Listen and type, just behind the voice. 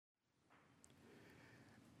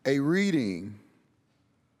A reading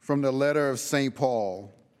from the letter of St.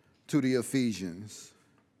 Paul to the Ephesians.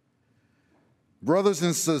 Brothers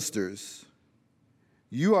and sisters,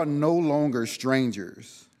 you are no longer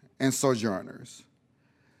strangers and sojourners,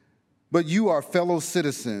 but you are fellow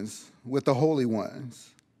citizens with the holy ones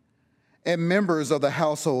and members of the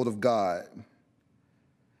household of God,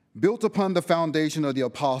 built upon the foundation of the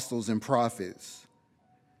apostles and prophets,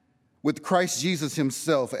 with Christ Jesus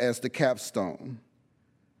himself as the capstone.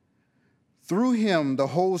 Through him, the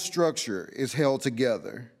whole structure is held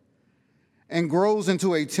together and grows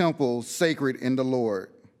into a temple sacred in the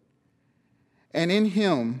Lord. And in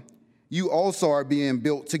him, you also are being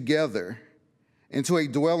built together into a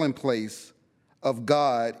dwelling place of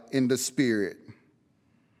God in the Spirit.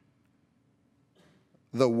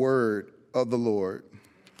 The word of the Lord.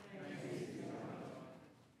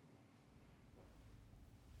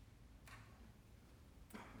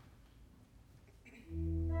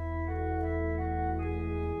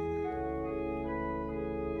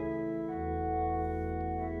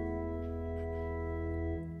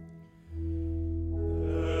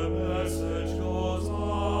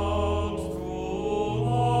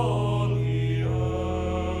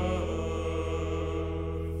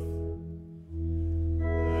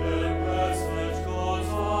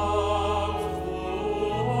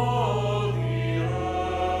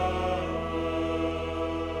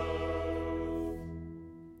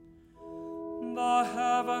 The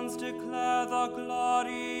heavens declare the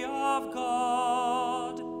glory of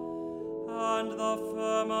God, and the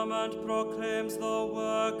firmament proclaims the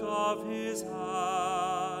work of his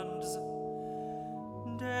hands.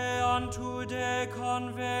 Day unto day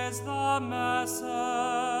conveys the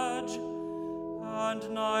message, and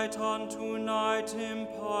night unto night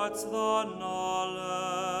imparts the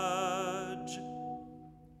knowledge.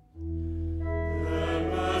 The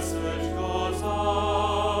message goes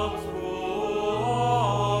out through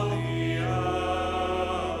all the earth.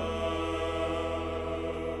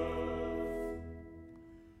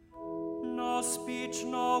 No speech,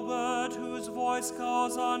 no word whose voice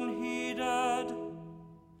goes unheeded.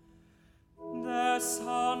 Their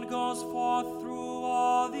sound goes forth through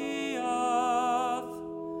all the earth,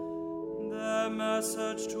 their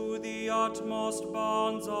message to the utmost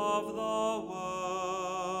bounds of the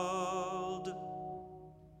world.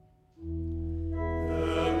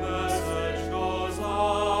 Their message goes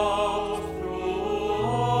out through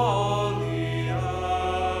all the earth.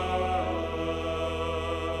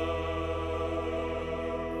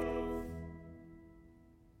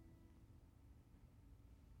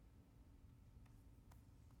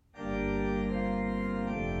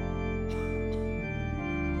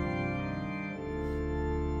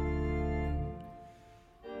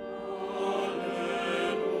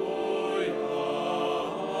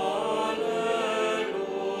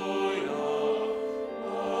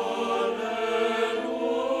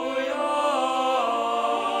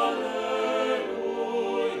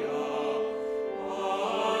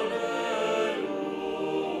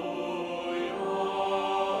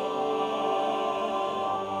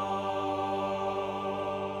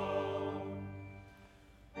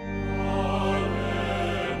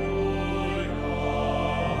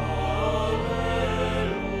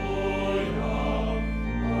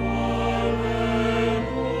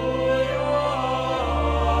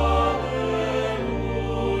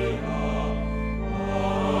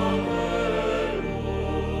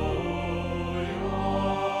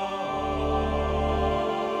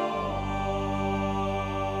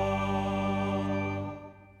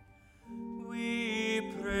 We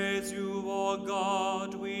praise you, O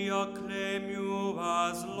God, we acclaim you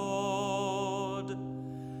as Lord.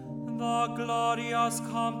 The glorious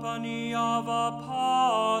company of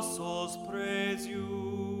apostles praise you.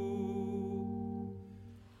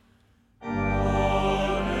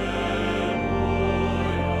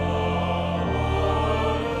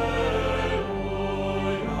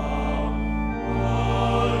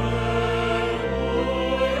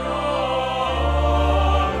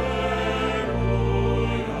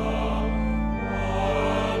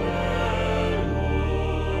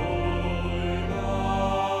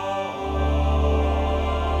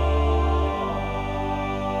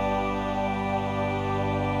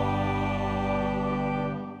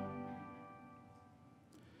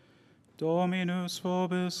 Dominus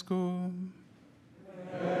vobiscum.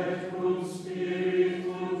 Et cum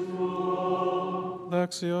spiritu tuo.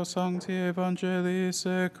 Lectio Sancti Evangelii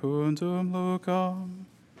secundum Lucam.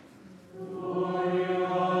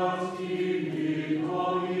 Gloria tibi,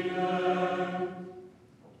 Domine.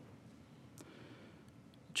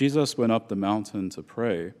 Jesus went up the mountain to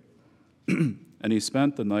pray, and he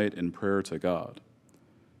spent the night in prayer to God.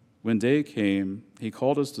 When day came, he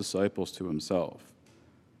called his disciples to himself,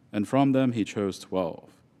 and from them he chose 12,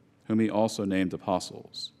 whom he also named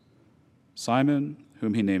apostles: Simon,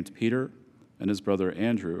 whom he named Peter, and his brother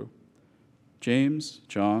Andrew; James,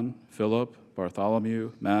 John, Philip,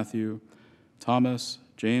 Bartholomew, Matthew, Thomas,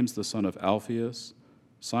 James the son of Alphaeus,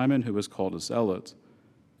 Simon who was called a Zealot,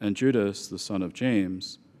 and Judas the son of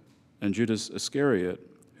James, and Judas Iscariot,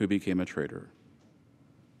 who became a traitor.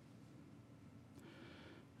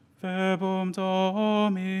 Verbum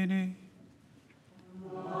Domini.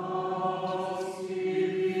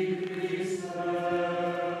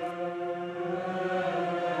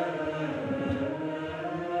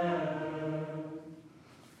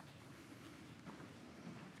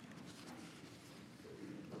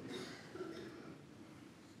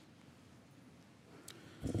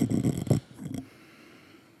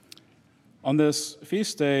 On this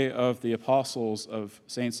feast day of the apostles of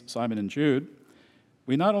Saints Simon and Jude,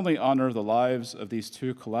 we not only honor the lives of these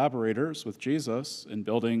two collaborators with Jesus in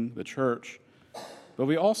building the church, but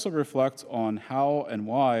we also reflect on how and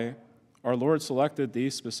why our Lord selected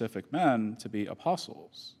these specific men to be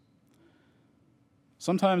apostles.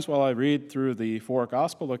 Sometimes while I read through the four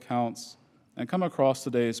gospel accounts and come across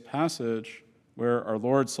today's passage where our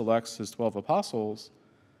Lord selects his 12 apostles,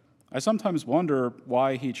 I sometimes wonder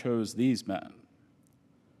why he chose these men.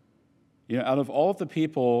 Out of all of the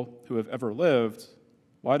people who have ever lived,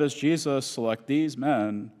 why does Jesus select these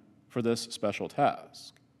men for this special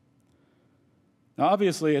task? Now,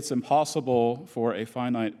 obviously, it's impossible for a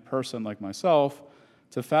finite person like myself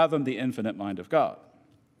to fathom the infinite mind of God.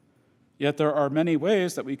 Yet there are many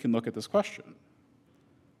ways that we can look at this question.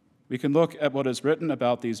 We can look at what is written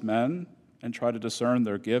about these men and try to discern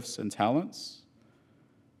their gifts and talents.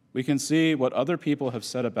 We can see what other people have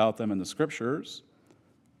said about them in the scriptures,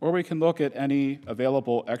 or we can look at any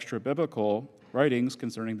available extra-biblical writings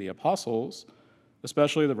concerning the apostles,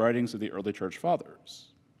 especially the writings of the early church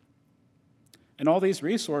fathers. And all these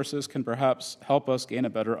resources can perhaps help us gain a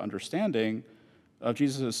better understanding of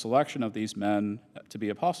Jesus' selection of these men to be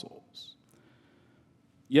apostles.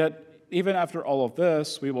 Yet, even after all of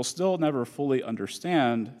this, we will still never fully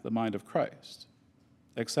understand the mind of Christ,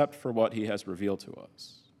 except for what he has revealed to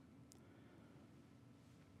us.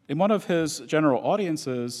 In one of his general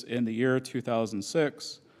audiences in the year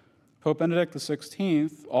 2006, Pope Benedict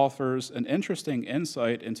XVI offers an interesting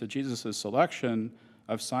insight into Jesus' selection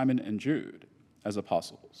of Simon and Jude as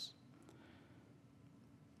apostles.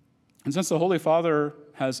 And since the Holy Father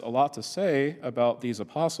has a lot to say about these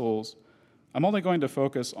apostles, I'm only going to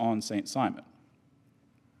focus on St. Simon.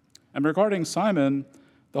 And regarding Simon,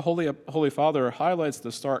 the Holy Father highlights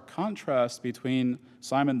the stark contrast between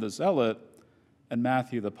Simon the Zealot and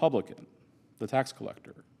Matthew the publican, the tax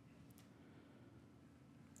collector.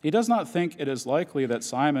 He does not think it is likely that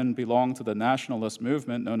Simon belonged to the nationalist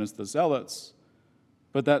movement known as the Zealots,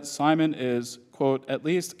 but that Simon is, quote, at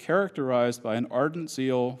least characterized by an ardent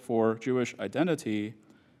zeal for Jewish identity,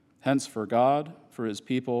 hence for God, for his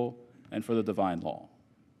people, and for the divine law.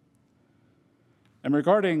 And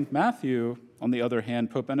regarding Matthew, on the other hand,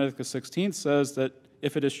 Pope Benedict XVI says that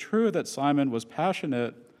if it is true that Simon was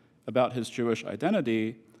passionate about his Jewish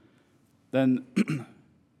identity, then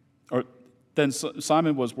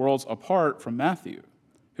Simon was worlds apart from Matthew,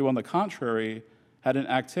 who, on the contrary, had an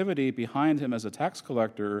activity behind him as a tax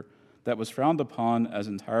collector that was frowned upon as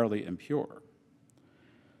entirely impure.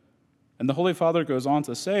 And the Holy Father goes on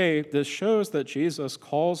to say, this shows that Jesus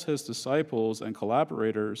calls his disciples and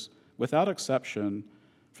collaborators, without exception,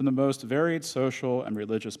 from the most varied social and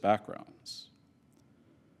religious backgrounds.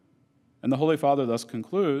 And the Holy Father thus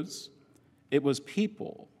concludes, it was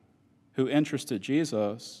people who interested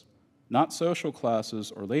Jesus, not social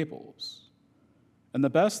classes or labels. And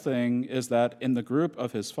the best thing is that in the group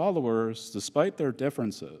of his followers, despite their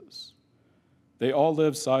differences, they all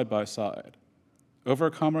lived side by side,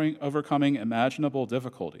 overcoming imaginable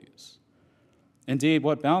difficulties. Indeed,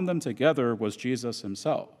 what bound them together was Jesus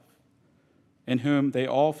himself, in whom they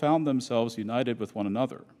all found themselves united with one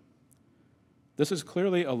another. This is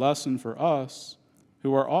clearly a lesson for us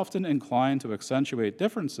who are often inclined to accentuate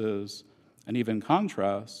differences and even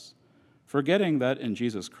contrasts, forgetting that in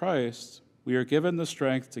Jesus Christ, we are given the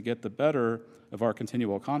strength to get the better of our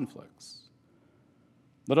continual conflicts.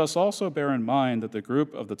 Let us also bear in mind that the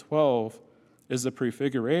group of the 12 is the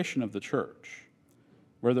prefiguration of the church,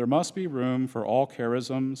 where there must be room for all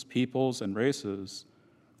charisms, peoples, and races,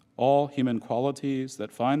 all human qualities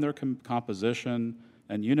that find their composition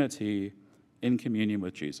and unity in communion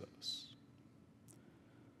with Jesus.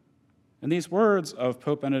 And these words of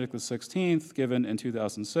Pope Benedict XVI, given in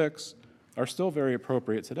 2006, are still very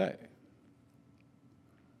appropriate today.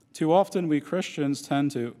 Too often we Christians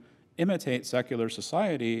tend to imitate secular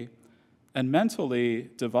society and mentally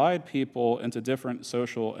divide people into different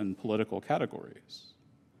social and political categories.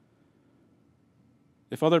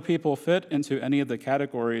 If other people fit into any of the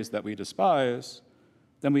categories that we despise,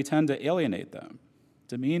 then we tend to alienate them,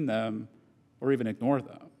 demean them, or even ignore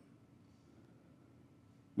them.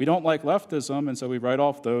 We don't like leftism, and so we write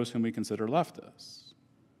off those whom we consider leftists.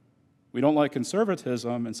 We don't like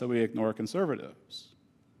conservatism, and so we ignore conservatives.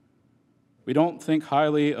 We don't think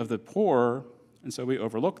highly of the poor, and so we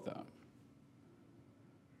overlook them.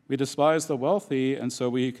 We despise the wealthy, and so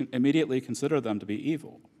we immediately consider them to be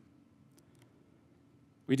evil.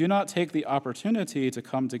 We do not take the opportunity to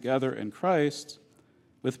come together in Christ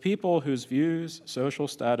with people whose views, social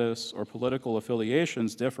status, or political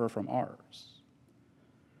affiliations differ from ours.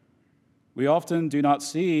 We often do not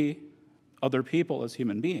see other people as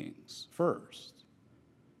human beings first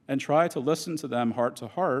and try to listen to them heart to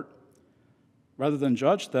heart rather than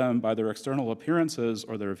judge them by their external appearances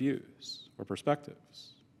or their views or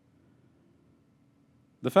perspectives.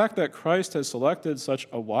 The fact that Christ has selected such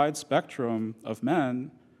a wide spectrum of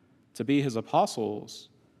men to be his apostles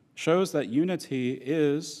shows that unity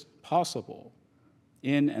is possible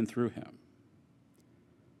in and through him.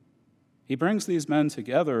 He brings these men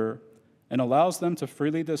together and allows them to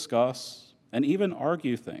freely discuss and even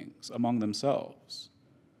argue things among themselves,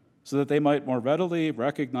 so that they might more readily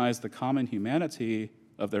recognize the common humanity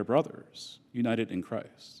of their brothers, united in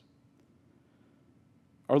Christ.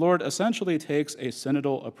 Our Lord essentially takes a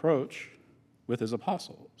synodal approach with his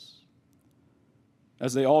apostles.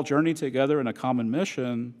 As they all journey together in a common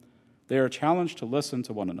mission, they are challenged to listen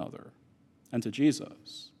to one another and to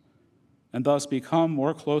Jesus, and thus become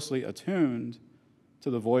more closely attuned to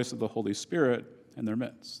the voice of the Holy Spirit in their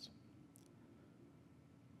midst.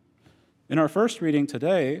 In our first reading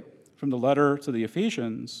today, from the letter to the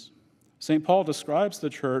Ephesians, St. Paul describes the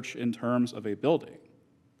church in terms of a building,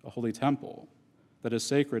 a holy temple, that is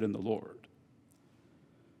sacred in the Lord.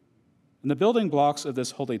 And the building blocks of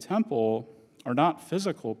this holy temple are not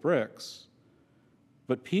physical bricks,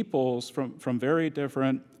 but peoples from very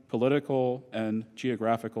different political and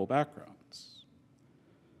geographical backgrounds.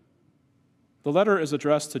 The letter is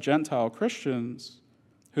addressed to Gentile Christians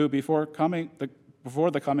who, before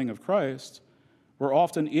the coming of Christ, were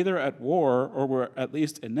often either at war or were at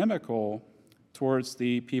least inimical towards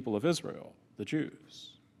the people of Israel, the Jews.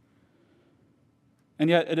 And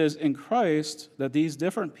yet it is in Christ that these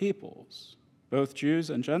different peoples, both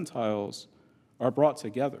Jews and Gentiles, are brought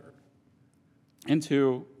together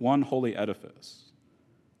into one holy edifice,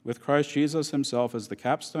 with Christ Jesus himself as the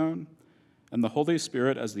capstone and the Holy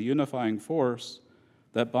Spirit as the unifying force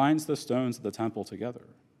that binds the stones of the temple together.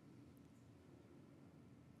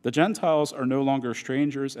 The Gentiles are no longer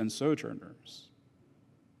strangers and sojourners,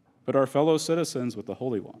 but are fellow citizens with the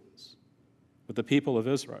holy ones, with the people of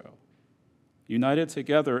Israel, united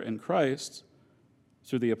together in Christ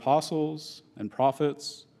through the apostles and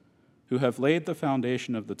prophets who have laid the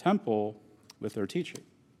foundation of the temple with their teaching.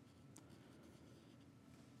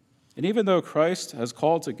 And even though Christ has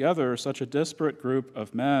called together such a disparate group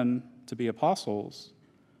of men to be apostles,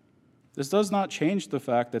 this does not change the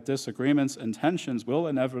fact that disagreements and tensions will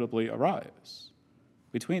inevitably arise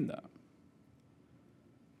between them.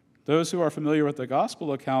 Those who are familiar with the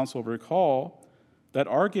gospel accounts will recall that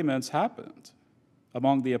arguments happened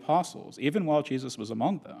among the apostles, even while Jesus was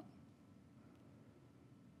among them.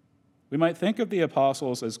 We might think of the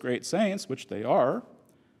apostles as great saints, which they are,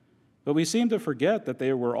 but we seem to forget that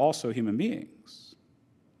they were also human beings,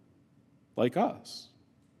 like us,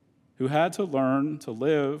 who had to learn to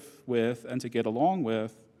live with and to get along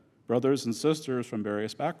with brothers and sisters from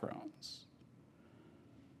various backgrounds.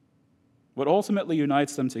 What ultimately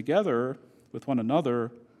unites them together with one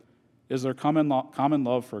another is their common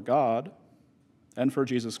love for God and for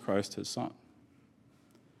Jesus Christ, his Son.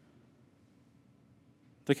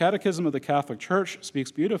 The Catechism of the Catholic Church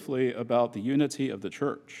speaks beautifully about the unity of the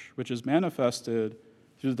Church, which is manifested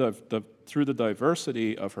through the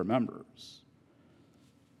diversity of her members.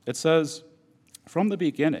 It says, "From the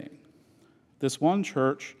beginning, this one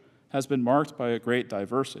church has been marked by a great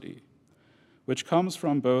diversity, which comes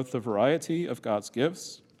from both the variety of God's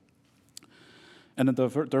gifts and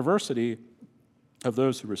the diversity of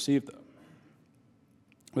those who receive them.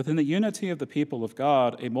 Within the unity of the people of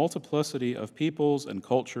God, a multiplicity of peoples and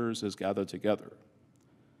cultures is gathered together.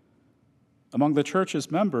 Among the church's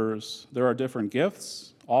members, there are different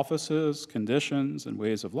gifts, offices, conditions, and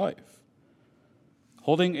ways of life.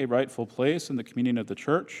 Holding a rightful place in the communion of the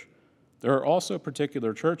church, there are also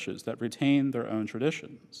particular churches that retain their own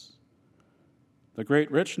traditions. The great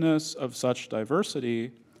richness of such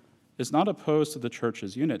diversity is not opposed to the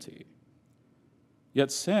church's unity.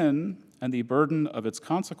 Yet sin and the burden of its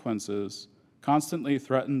consequences constantly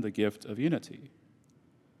threaten the gift of unity.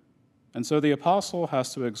 And so the apostle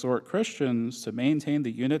has to exhort Christians to maintain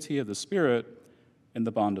the unity of the Spirit in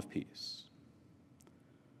the bond of peace.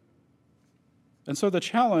 And so the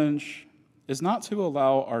challenge is not to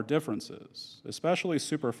allow our differences, especially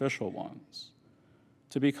superficial ones,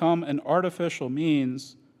 to become an artificial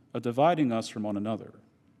means of dividing us from one another.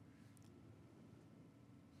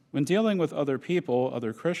 When dealing with other people,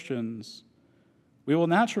 other Christians, we will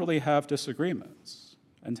naturally have disagreements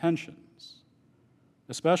and tensions,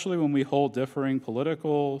 especially when we hold differing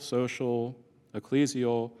political, social,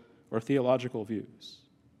 ecclesial, or theological views.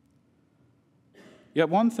 Yet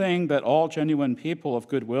one thing that all genuine people of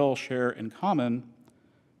goodwill share in common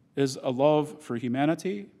is a love for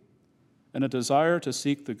humanity and a desire to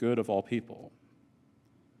seek the good of all people.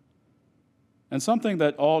 And something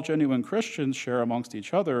that all genuine Christians share amongst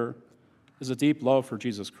each other is a deep love for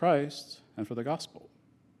Jesus Christ and for the gospel.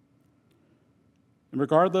 And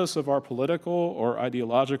regardless of our political or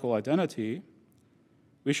ideological identity,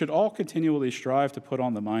 we should all continually strive to put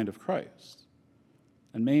on the mind of Christ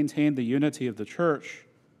and maintain the unity of the church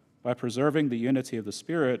by preserving the unity of the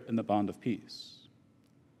Spirit in the bond of peace.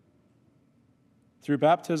 Through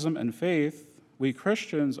baptism and faith, we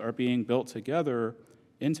Christians are being built together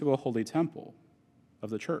into a holy temple of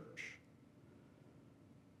the church.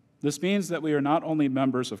 This means that we are not only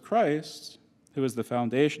members of Christ, who is the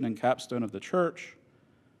foundation and capstone of the church,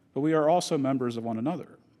 but we are also members of one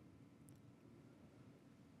another.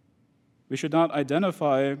 We should not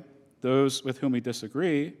identify those with whom we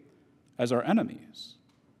disagree as our enemies,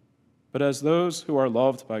 but as those who are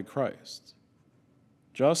loved by Christ,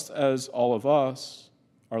 just as all of us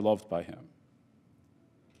are loved by him.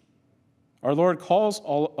 Our Lord calls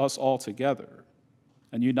us all together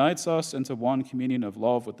and unites us into one communion of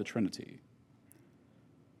love with the Trinity.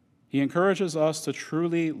 He encourages us to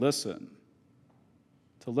truly listen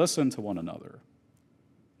to one another,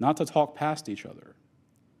 not to talk past each other,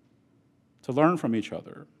 to learn from each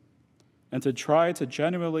other, and to try to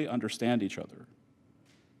genuinely understand each other,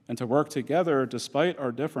 and to work together despite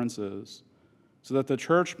our differences so that the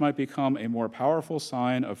church might become a more powerful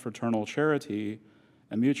sign of fraternal charity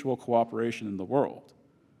and mutual cooperation in the world,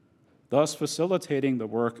 thus facilitating the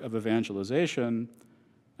work of evangelization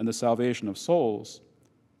and the salvation of souls,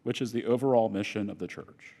 which is the overall mission of the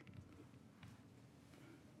church.